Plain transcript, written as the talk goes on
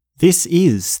This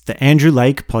is the Andrew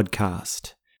Lake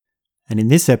Podcast, and in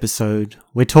this episode,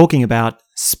 we're talking about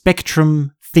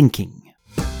spectrum thinking.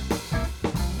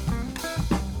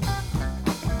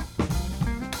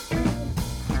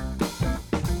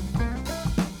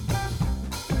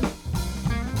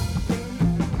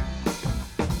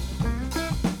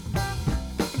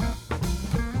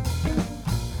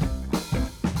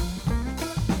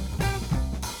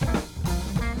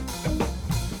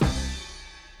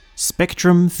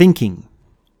 Spectrum thinking.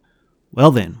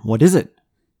 Well then, what is it?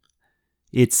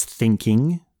 It's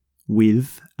thinking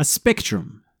with a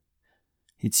spectrum.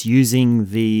 It's using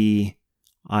the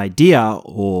idea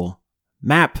or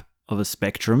map of a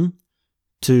spectrum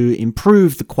to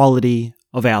improve the quality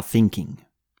of our thinking.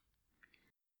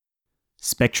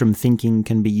 Spectrum thinking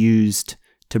can be used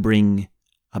to bring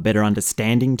a better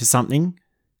understanding to something.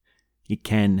 It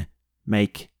can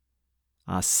make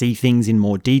us see things in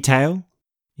more detail.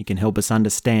 It can help us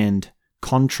understand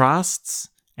contrasts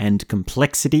and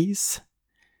complexities.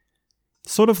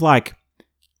 Sort of like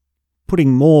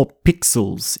putting more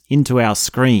pixels into our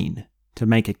screen to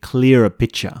make a clearer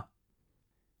picture.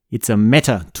 It's a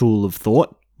meta tool of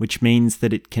thought, which means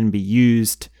that it can be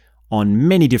used on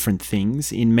many different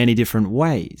things in many different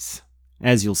ways,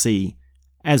 as you'll see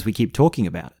as we keep talking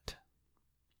about it.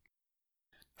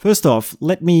 First off,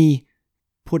 let me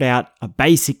put out a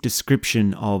basic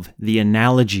description of the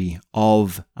analogy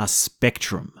of a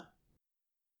spectrum.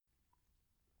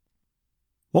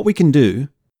 What we can do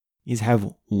is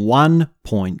have one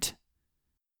point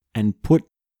and put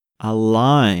a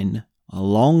line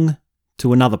along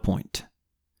to another point.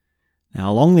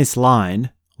 Now, along this line,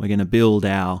 we're going to build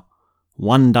our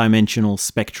one-dimensional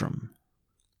spectrum.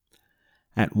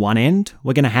 At one end,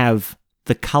 we're going to have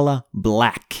the color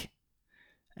black.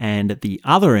 And at the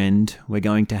other end, we're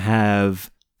going to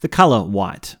have the color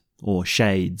white, or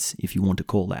shades, if you want to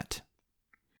call that.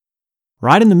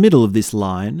 Right in the middle of this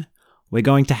line, we're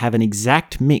going to have an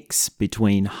exact mix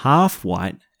between half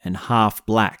white and half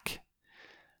black.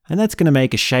 And that's going to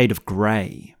make a shade of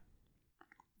grey.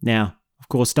 Now, of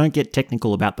course, don't get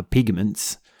technical about the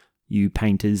pigments, you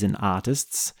painters and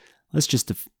artists. Let's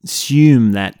just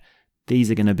assume that these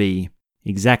are going to be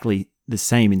exactly the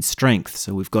same in strength,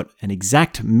 so we've got an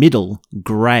exact middle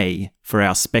grey for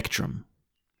our spectrum.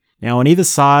 Now on either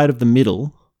side of the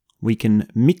middle, we can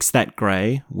mix that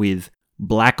grey with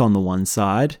black on the one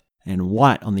side and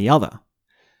white on the other.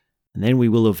 And then we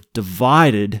will have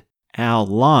divided our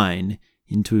line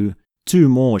into two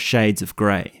more shades of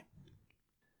grey.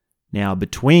 Now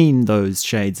between those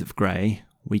shades of grey,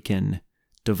 we can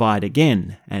divide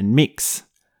again and mix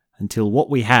until what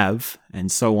we have,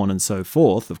 and so on and so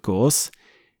forth, of course,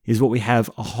 is what we have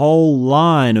a whole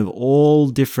line of all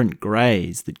different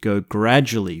greys that go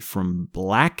gradually from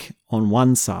black on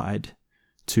one side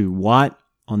to white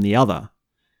on the other,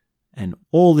 and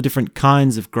all the different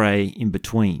kinds of grey in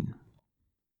between.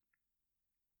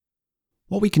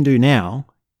 What we can do now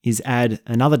is add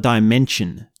another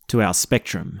dimension to our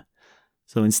spectrum.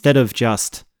 So instead of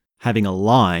just having a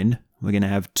line, we're going to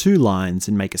have two lines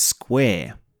and make a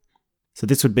square. So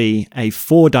this would be a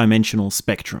four-dimensional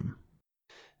spectrum.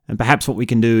 And perhaps what we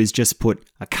can do is just put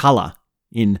a colour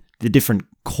in the different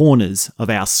corners of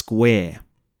our square.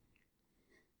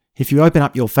 If you open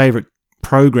up your favourite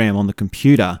program on the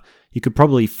computer, you could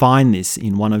probably find this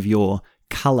in one of your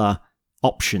colour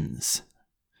options.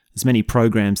 There's many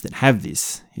programs that have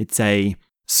this. It's a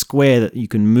square that you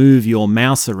can move your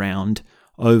mouse around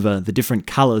over the different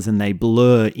colours and they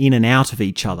blur in and out of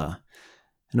each other.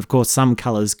 And of course, some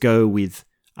colours go with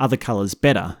other colours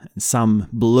better, and some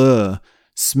blur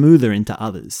smoother into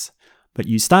others. But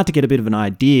you start to get a bit of an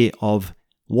idea of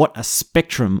what a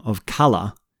spectrum of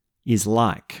colour is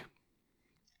like.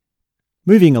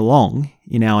 Moving along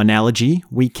in our analogy,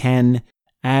 we can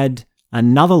add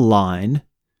another line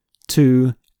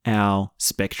to our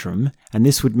spectrum, and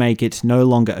this would make it no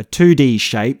longer a 2D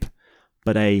shape,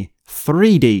 but a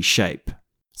 3D shape.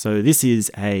 So this is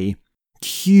a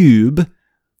cube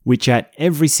which at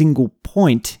every single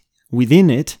point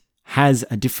within it has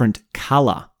a different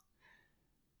colour.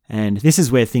 And this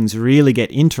is where things really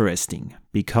get interesting,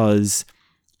 because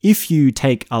if you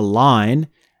take a line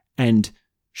and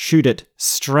shoot it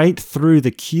straight through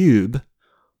the cube,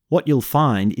 what you'll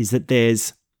find is that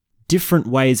there's different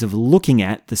ways of looking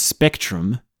at the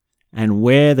spectrum and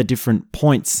where the different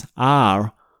points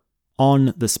are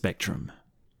on the spectrum.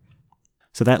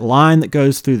 So that line that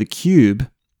goes through the cube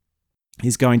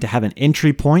is going to have an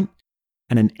entry point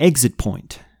and an exit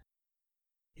point.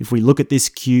 If we look at this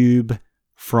cube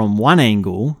from one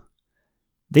angle,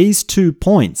 these 2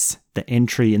 points, the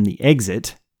entry and the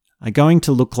exit, are going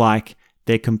to look like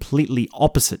they're completely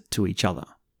opposite to each other.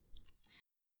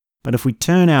 But if we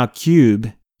turn our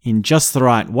cube in just the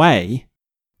right way,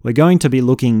 we're going to be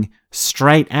looking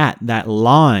straight at that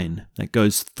line that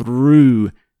goes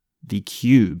through the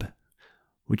cube,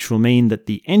 which will mean that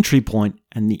the entry point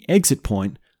and the exit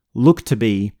point look to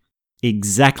be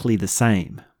exactly the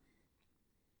same.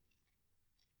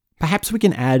 Perhaps we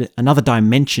can add another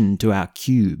dimension to our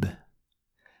cube.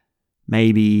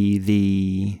 Maybe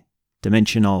the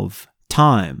dimension of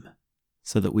time,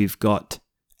 so that we've got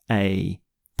a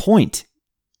point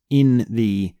in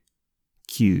the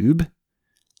cube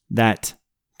that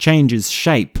changes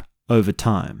shape over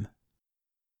time.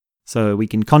 So we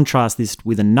can contrast this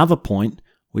with another point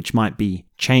which might be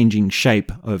changing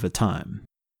shape over time.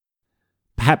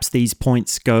 Perhaps these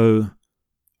points go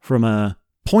from a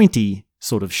pointy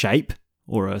sort of shape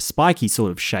or a spiky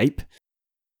sort of shape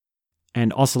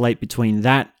and oscillate between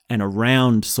that and a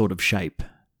round sort of shape.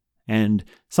 And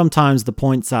sometimes the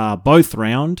points are both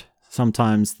round,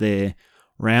 sometimes they're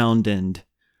round and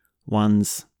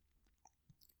one's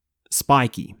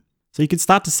spiky. So you can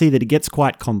start to see that it gets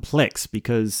quite complex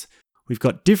because we've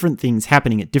got different things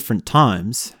happening at different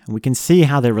times, and we can see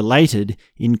how they're related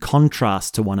in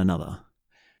contrast to one another.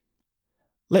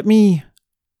 Let me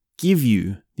give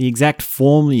you the exact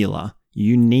formula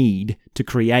you need to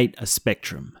create a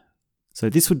spectrum. So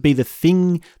this would be the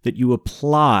thing that you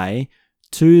apply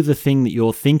to the thing that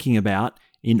you're thinking about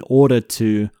in order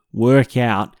to work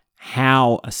out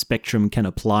how a spectrum can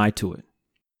apply to it.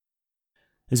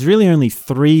 There's really only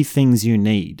 3 things you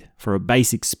need for a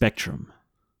basic spectrum.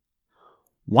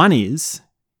 One is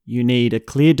you need a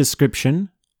clear description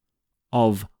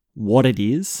of what it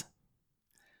is.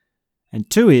 And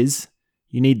 2 is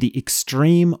you need the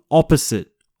extreme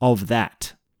opposite of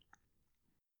that.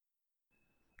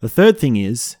 The third thing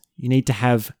is you need to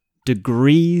have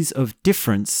degrees of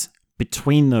difference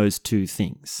between those 2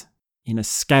 things in a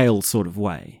scale sort of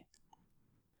way.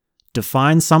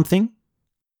 Define something,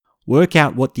 work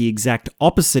out what the exact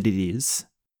opposite it is,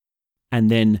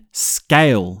 and then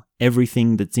scale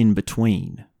everything that's in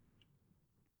between.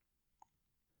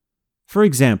 For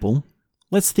example,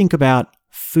 let's think about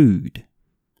food.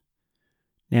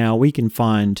 Now, we can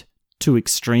find 2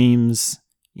 extremes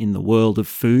in the world of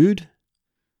food,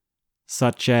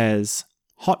 such as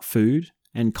hot food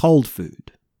and cold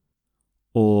food.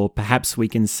 Or perhaps we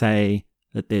can say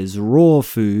that there's raw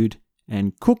food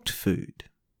and cooked food.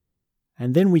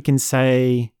 And then we can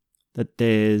say that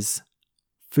there's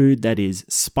food that is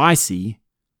spicy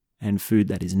and food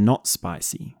that is not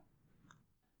spicy.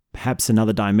 Perhaps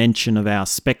another dimension of our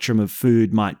spectrum of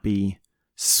food might be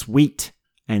sweet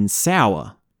and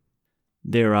sour.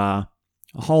 There are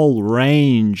a whole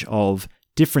range of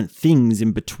different things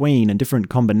in between and different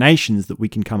combinations that we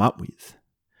can come up with.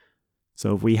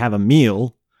 So if we have a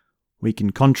meal, we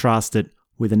can contrast it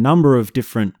with a number of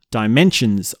different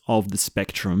dimensions of the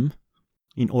spectrum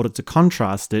in order to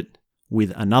contrast it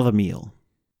with another meal.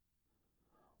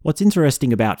 What's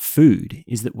interesting about food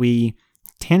is that we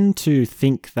tend to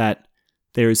think that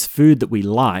there is food that we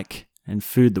like and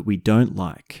food that we don't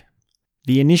like.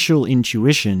 The initial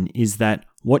intuition is that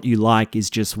what you like is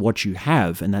just what you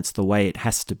have, and that's the way it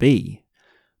has to be.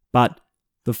 But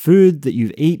the food that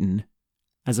you've eaten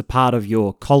as a part of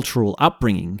your cultural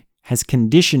upbringing has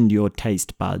conditioned your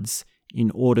taste buds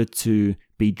in order to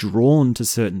be drawn to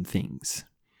certain things.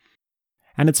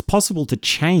 And it's possible to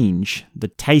change the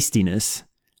tastiness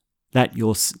that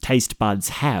your taste buds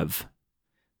have.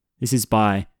 This is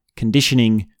by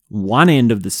conditioning one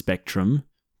end of the spectrum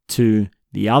to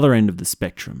the other end of the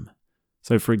spectrum.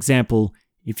 So for example,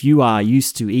 if you are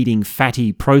used to eating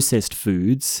fatty processed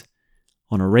foods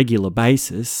on a regular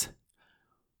basis,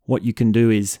 what you can do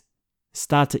is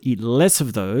start to eat less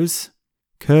of those,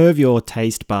 curve your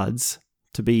taste buds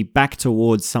to be back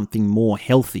towards something more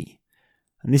healthy.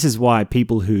 And this is why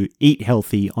people who eat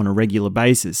healthy on a regular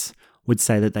basis would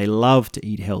say that they love to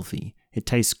eat healthy. It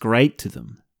tastes great to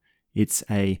them. It's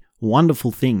a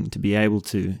wonderful thing to be able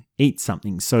to eat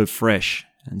something so fresh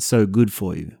and so good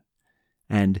for you.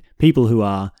 And people who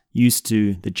are used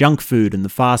to the junk food and the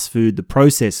fast food, the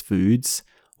processed foods,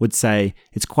 would say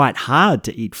it's quite hard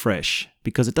to eat fresh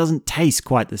because it doesn't taste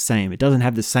quite the same. It doesn't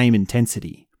have the same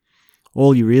intensity.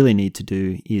 All you really need to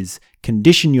do is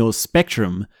condition your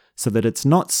spectrum so that it's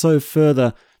not so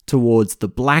further towards the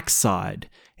black side.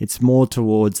 It's more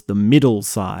towards the middle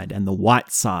side and the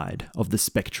white side of the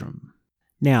spectrum.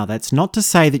 Now, that's not to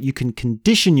say that you can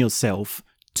condition yourself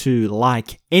to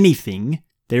like anything.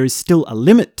 There is still a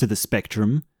limit to the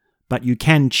spectrum, but you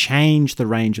can change the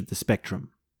range of the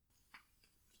spectrum.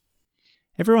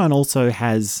 Everyone also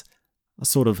has a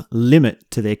sort of limit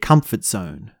to their comfort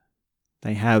zone.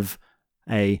 They have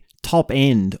a top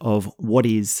end of what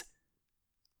is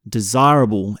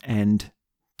desirable and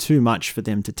too much for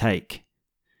them to take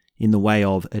in the way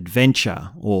of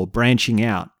adventure or branching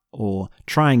out or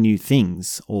trying new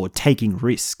things or taking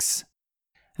risks.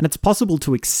 And it's possible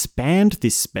to expand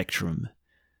this spectrum.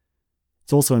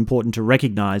 It's also important to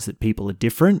recognize that people are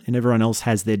different and everyone else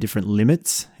has their different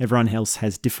limits. Everyone else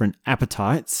has different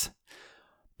appetites.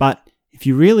 But if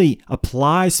you really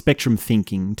apply spectrum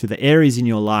thinking to the areas in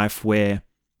your life where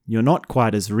you're not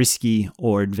quite as risky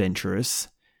or adventurous,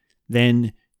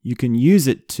 then you can use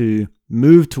it to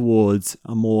move towards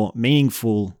a more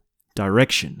meaningful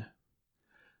direction.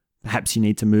 Perhaps you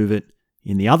need to move it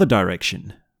in the other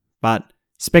direction, but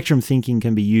spectrum thinking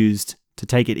can be used to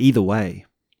take it either way.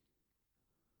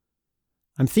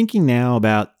 I'm thinking now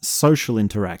about social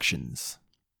interactions.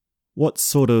 What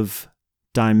sort of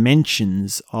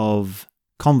dimensions of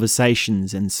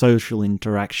conversations and social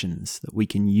interactions that we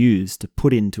can use to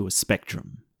put into a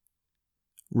spectrum?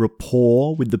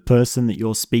 Rapport with the person that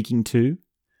you're speaking to,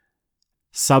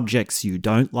 subjects you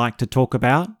don't like to talk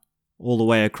about, all the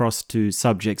way across to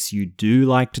subjects you do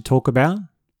like to talk about.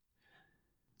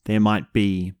 There might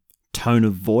be tone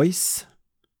of voice.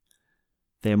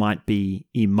 There might be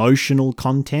emotional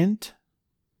content.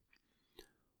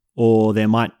 Or there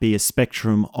might be a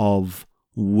spectrum of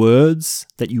words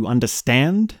that you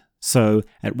understand. So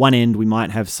at one end, we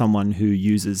might have someone who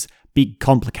uses big,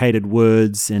 complicated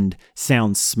words and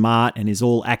sounds smart and is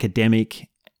all academic.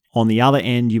 On the other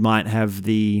end, you might have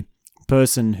the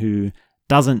person who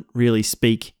doesn't really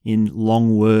speak in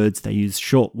long words. They use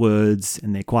short words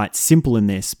and they're quite simple in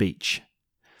their speech.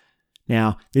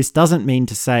 Now, this doesn't mean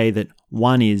to say that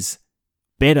one is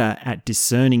better at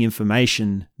discerning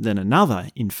information than another.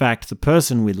 In fact, the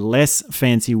person with less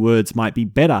fancy words might be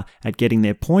better at getting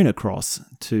their point across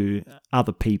to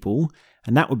other people,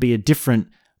 and that would be a different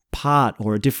part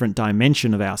or a different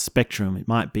dimension of our spectrum. It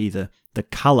might be the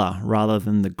color rather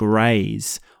than the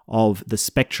grays of the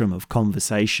spectrum of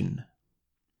conversation.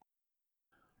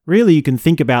 Really, you can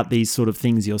think about these sort of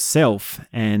things yourself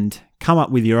and come up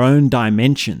with your own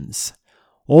dimensions.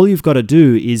 All you've got to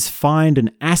do is find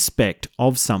an aspect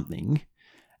of something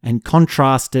and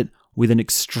contrast it with an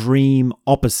extreme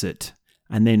opposite,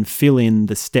 and then fill in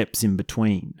the steps in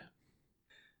between.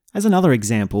 As another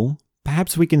example,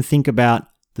 perhaps we can think about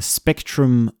the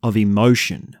spectrum of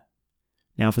emotion.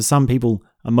 Now, for some people,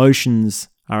 emotions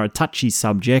are a touchy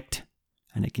subject,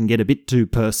 and it can get a bit too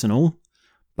personal,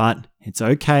 but it's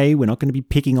okay, we're not going to be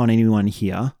picking on anyone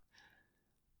here.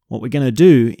 What we're going to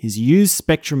do is use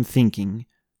spectrum thinking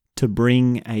to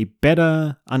bring a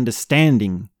better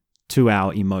understanding to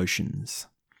our emotions.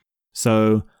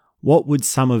 So, what would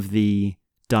some of the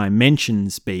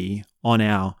dimensions be on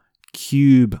our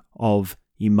cube of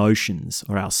emotions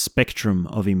or our spectrum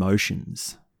of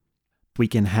emotions? We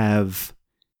can have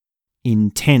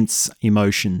intense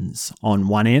emotions on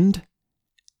one end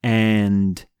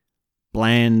and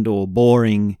bland or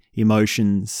boring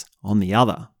emotions on the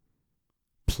other.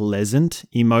 Pleasant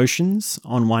emotions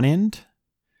on one end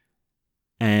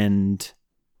and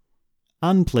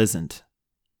unpleasant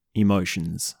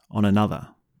emotions on another.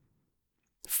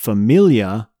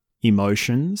 Familiar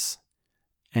emotions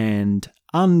and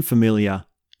unfamiliar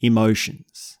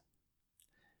emotions.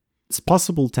 It's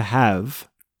possible to have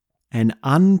an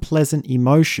unpleasant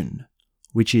emotion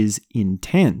which is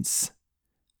intense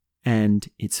and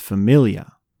it's familiar.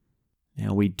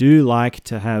 Now, we do like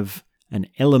to have an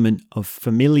element of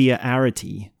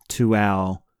familiarity to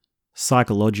our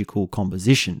psychological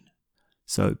composition.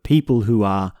 So people who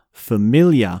are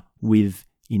familiar with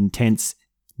intense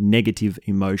negative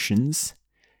emotions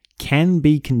can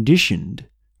be conditioned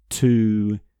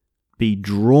to be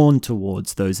drawn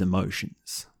towards those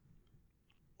emotions.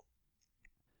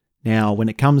 Now, when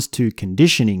it comes to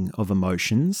conditioning of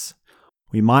emotions,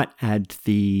 we might add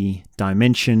the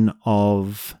dimension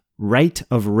of rate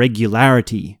of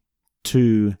regularity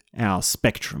to our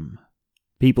spectrum.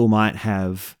 People might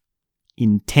have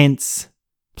intense,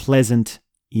 pleasant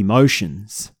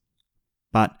emotions,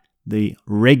 but the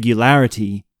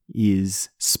regularity is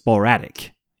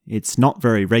sporadic. It's not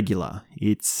very regular.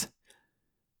 It's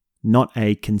not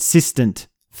a consistent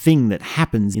thing that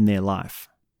happens in their life.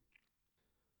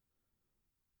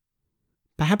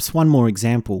 Perhaps one more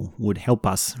example would help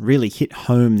us really hit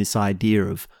home this idea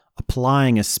of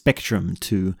applying a spectrum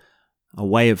to a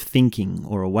way of thinking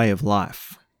or a way of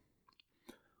life.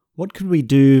 What could we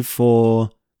do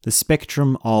for the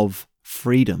spectrum of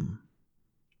freedom?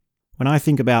 When I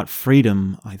think about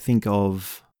freedom, I think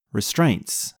of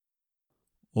restraints.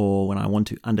 Or when I want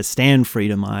to understand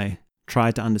freedom, I try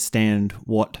to understand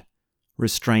what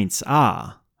restraints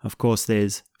are. Of course,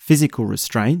 there's physical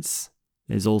restraints.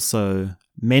 There's also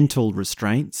mental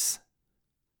restraints.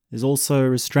 There's also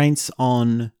restraints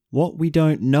on what we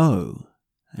don't know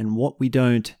and what we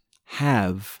don't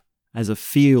have as a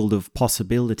field of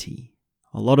possibility.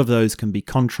 A lot of those can be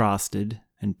contrasted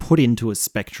and put into a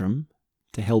spectrum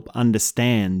to help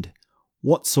understand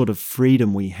what sort of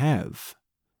freedom we have.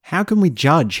 How can we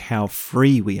judge how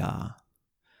free we are?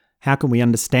 How can we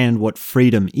understand what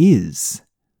freedom is?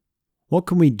 What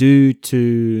can we do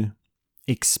to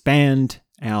expand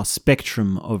our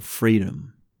spectrum of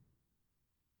freedom?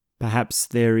 Perhaps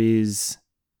there is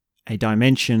a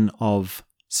dimension of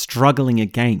struggling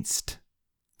against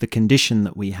the condition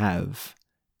that we have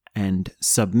and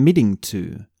submitting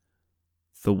to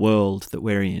the world that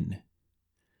we're in.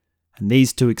 And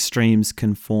these two extremes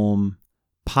can form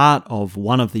part of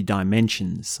one of the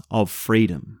dimensions of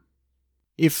freedom.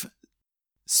 If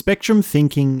spectrum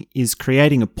thinking is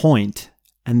creating a point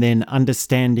and then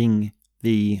understanding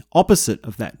the opposite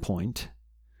of that point,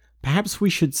 perhaps we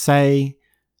should say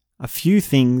a few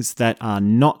things that are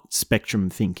not spectrum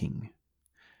thinking.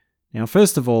 Now,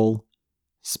 first of all,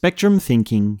 spectrum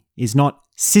thinking is not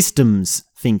systems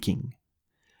thinking.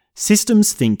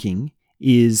 Systems thinking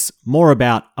is more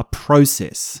about a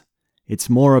process. It's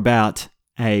more about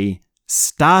a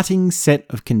starting set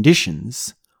of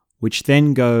conditions which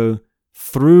then go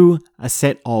through a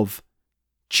set of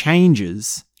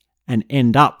changes and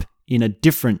end up in a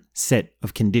different set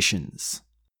of conditions.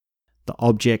 The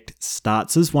object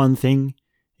starts as one thing,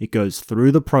 it goes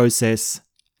through the process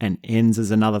and ends as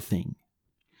another thing.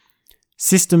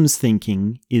 Systems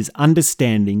thinking is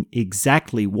understanding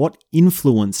exactly what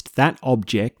influenced that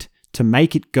object to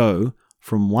make it go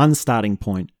from one starting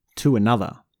point to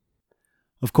another.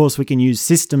 Of course, we can use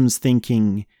systems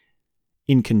thinking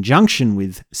in conjunction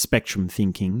with spectrum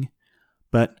thinking,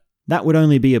 but that would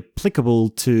only be applicable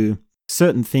to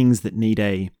certain things that need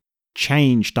a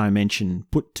change dimension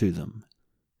put to them.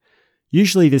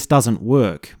 Usually this doesn't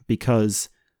work because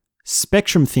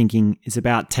spectrum thinking is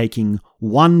about taking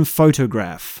one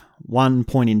photograph, one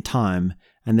point in time,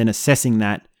 and then assessing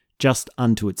that just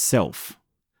unto itself.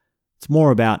 It's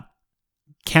more about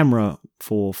camera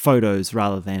for photos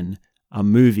rather than a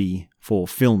movie for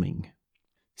filming.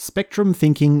 Spectrum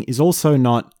thinking is also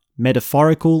not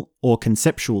metaphorical or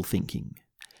conceptual thinking.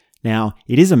 Now,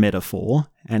 it is a metaphor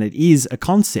and it is a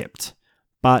concept,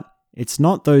 but it's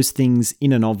not those things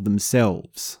in and of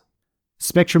themselves.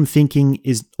 Spectrum thinking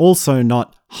is also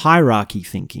not hierarchy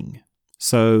thinking.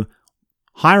 So,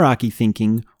 hierarchy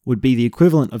thinking would be the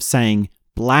equivalent of saying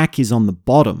black is on the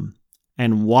bottom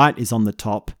and white is on the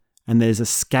top, and there's a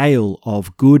scale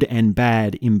of good and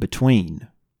bad in between.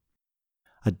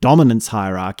 A dominance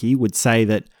hierarchy would say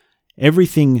that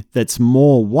everything that's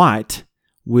more white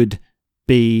would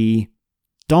be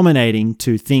dominating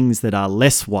to things that are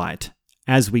less white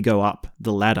as we go up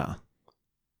the ladder.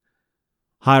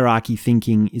 Hierarchy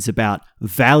thinking is about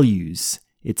values.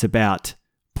 It's about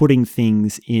putting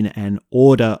things in an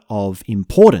order of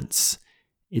importance.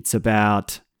 It's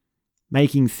about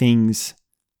making things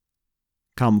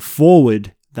come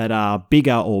forward that are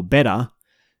bigger or better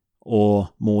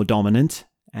or more dominant,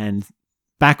 and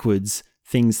backwards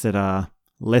things that are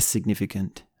less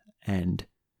significant and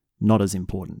not as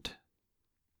important.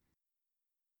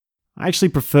 I actually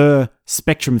prefer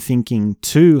spectrum thinking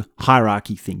to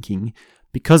hierarchy thinking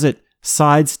because it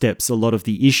sidesteps a lot of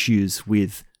the issues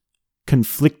with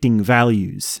conflicting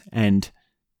values and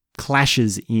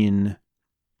clashes in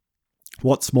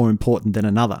what's more important than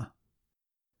another.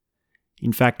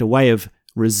 In fact, a way of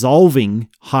resolving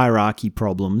hierarchy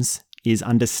problems is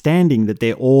understanding that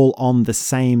they're all on the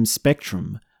same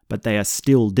spectrum, but they are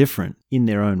still different in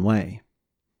their own way.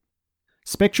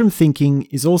 Spectrum thinking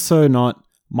is also not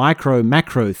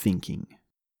micro-macro thinking.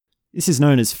 This is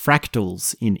known as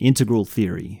fractals in integral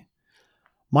theory.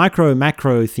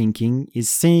 Micro-macro thinking is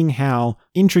seeing how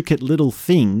intricate little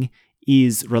thing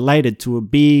is related to a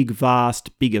big,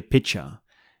 vast, bigger picture.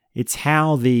 It's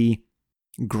how the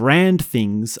grand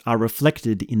things are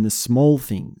reflected in the small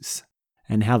things,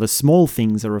 and how the small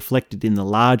things are reflected in the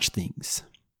large things.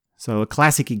 So a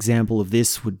classic example of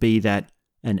this would be that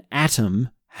an atom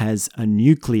has a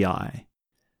nuclei,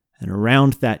 and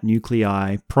around that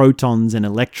nuclei, protons and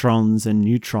electrons and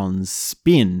neutrons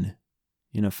spin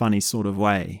in a funny sort of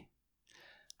way.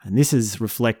 And this is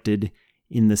reflected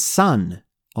in the sun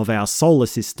of our solar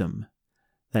system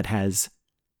that has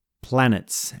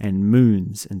planets and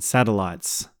moons and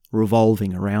satellites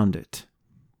revolving around it.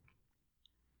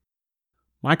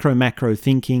 Micro-macro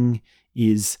thinking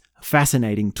is a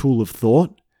fascinating tool of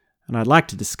thought. and I'd like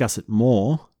to discuss it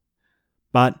more,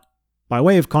 but by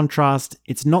way of contrast,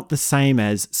 it's not the same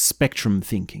as spectrum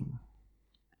thinking.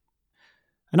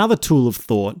 Another tool of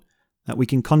thought that we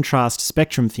can contrast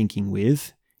spectrum thinking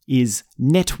with is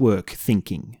network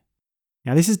thinking.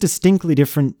 Now, this is distinctly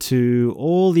different to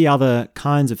all the other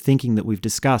kinds of thinking that we've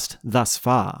discussed thus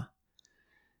far.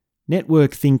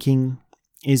 Network thinking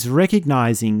is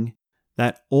recognizing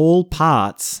that all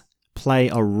parts play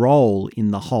a role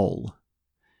in the whole.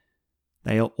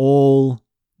 They are all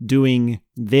doing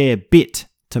their bit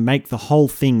to make the whole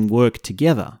thing work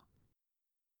together.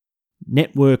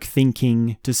 Network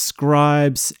thinking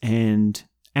describes and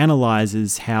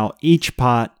analyzes how each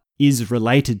part is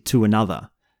related to another.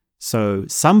 So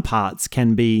some parts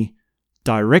can be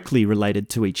directly related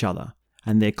to each other,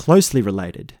 and they're closely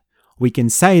related. We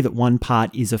can say that one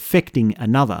part is affecting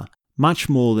another much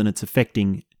more than it's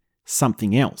affecting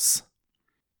something else.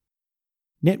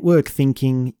 Network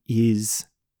thinking is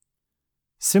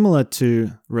similar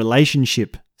to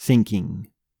relationship thinking.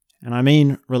 And I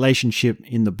mean relationship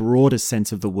in the broadest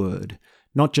sense of the word,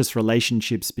 not just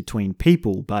relationships between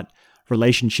people, but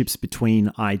relationships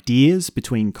between ideas,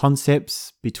 between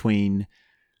concepts, between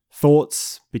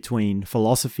thoughts, between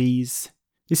philosophies.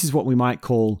 This is what we might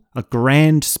call a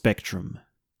grand spectrum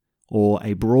or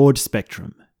a broad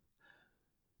spectrum.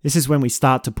 This is when we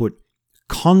start to put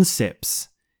concepts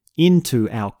into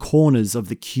our corners of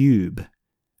the cube,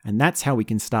 and that's how we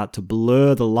can start to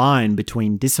blur the line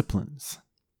between disciplines.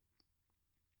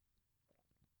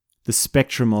 The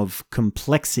spectrum of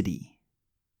complexity.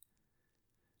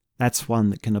 That's one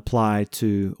that can apply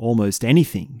to almost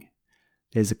anything.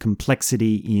 There's a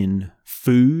complexity in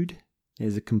food.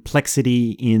 There's a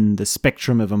complexity in the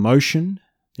spectrum of emotion.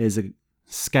 There's a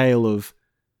scale of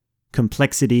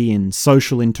complexity in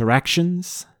social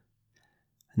interactions.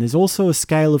 And there's also a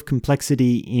scale of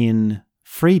complexity in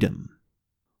freedom.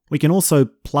 We can also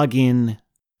plug in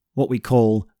what we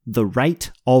call the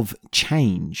rate of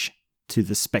change to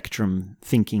the spectrum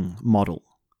thinking model.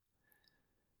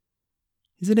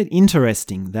 Isn't it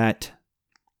interesting that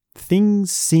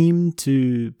things seem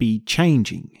to be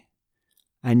changing,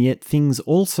 and yet things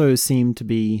also seem to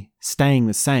be staying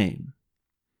the same?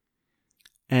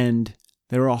 And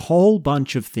there are a whole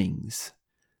bunch of things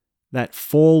that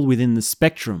fall within the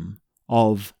spectrum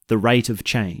of the rate of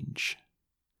change.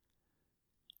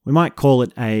 We might call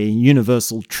it a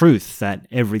universal truth that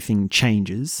everything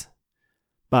changes,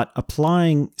 but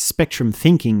applying spectrum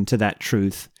thinking to that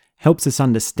truth helps us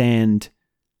understand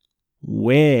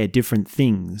where different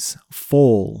things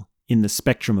fall in the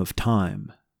spectrum of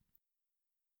time.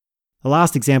 The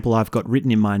last example I've got written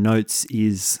in my notes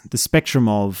is the spectrum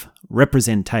of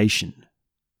representation.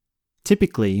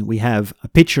 Typically, we have a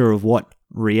picture of what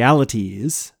reality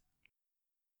is,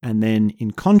 and then in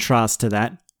contrast to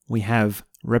that, we have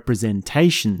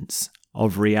representations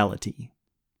of reality.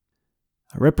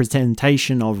 A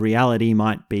representation of reality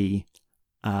might be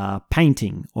a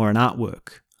painting or an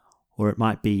artwork, or it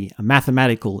might be a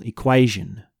mathematical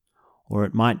equation, or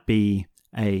it might be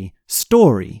a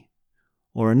story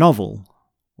or a novel,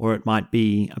 or it might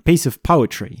be a piece of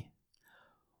poetry,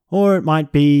 or it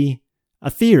might be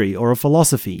a theory or a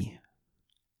philosophy.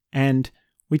 And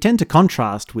we tend to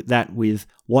contrast with that with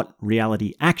what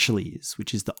reality actually is,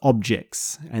 which is the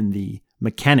objects and the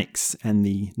mechanics and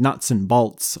the nuts and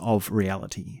bolts of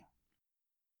reality.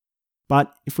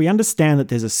 But if we understand that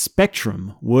there's a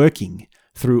spectrum working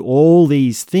through all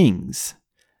these things,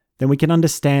 then we can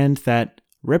understand that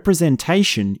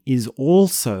representation is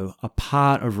also a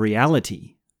part of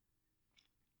reality.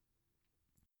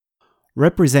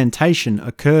 Representation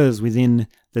occurs within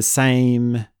the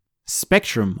same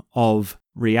spectrum of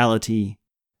reality,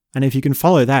 and if you can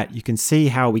follow that, you can see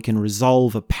how we can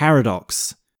resolve a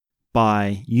paradox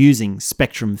by using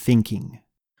spectrum thinking.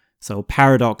 So a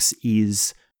paradox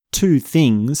is two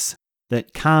things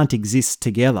that can't exist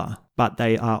together, but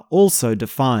they are also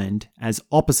defined as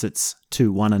opposites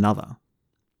to one another.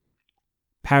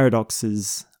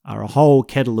 Paradoxes are a whole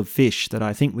kettle of fish that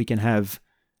I think we can have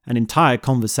an entire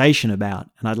conversation about,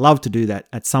 and I'd love to do that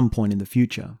at some point in the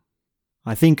future.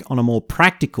 I think on a more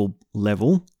practical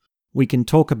level, we can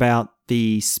talk about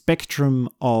the spectrum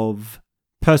of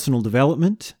personal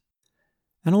development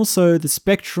and also the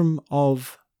spectrum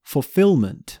of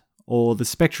fulfillment or the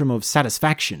spectrum of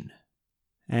satisfaction.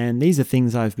 And these are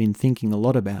things I've been thinking a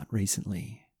lot about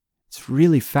recently. It's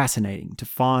really fascinating to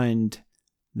find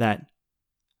that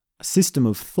a system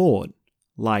of thought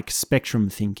like spectrum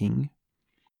thinking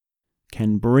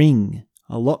can bring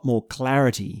a lot more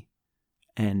clarity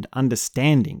and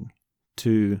understanding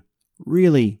to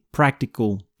really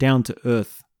practical,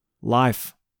 down-to-earth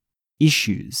life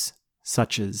issues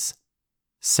such as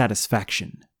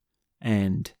satisfaction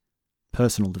and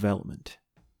personal development.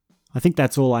 I think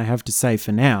that's all I have to say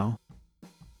for now.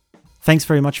 Thanks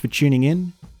very much for tuning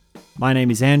in. My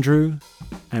name is Andrew,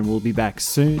 and we'll be back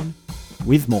soon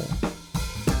with more.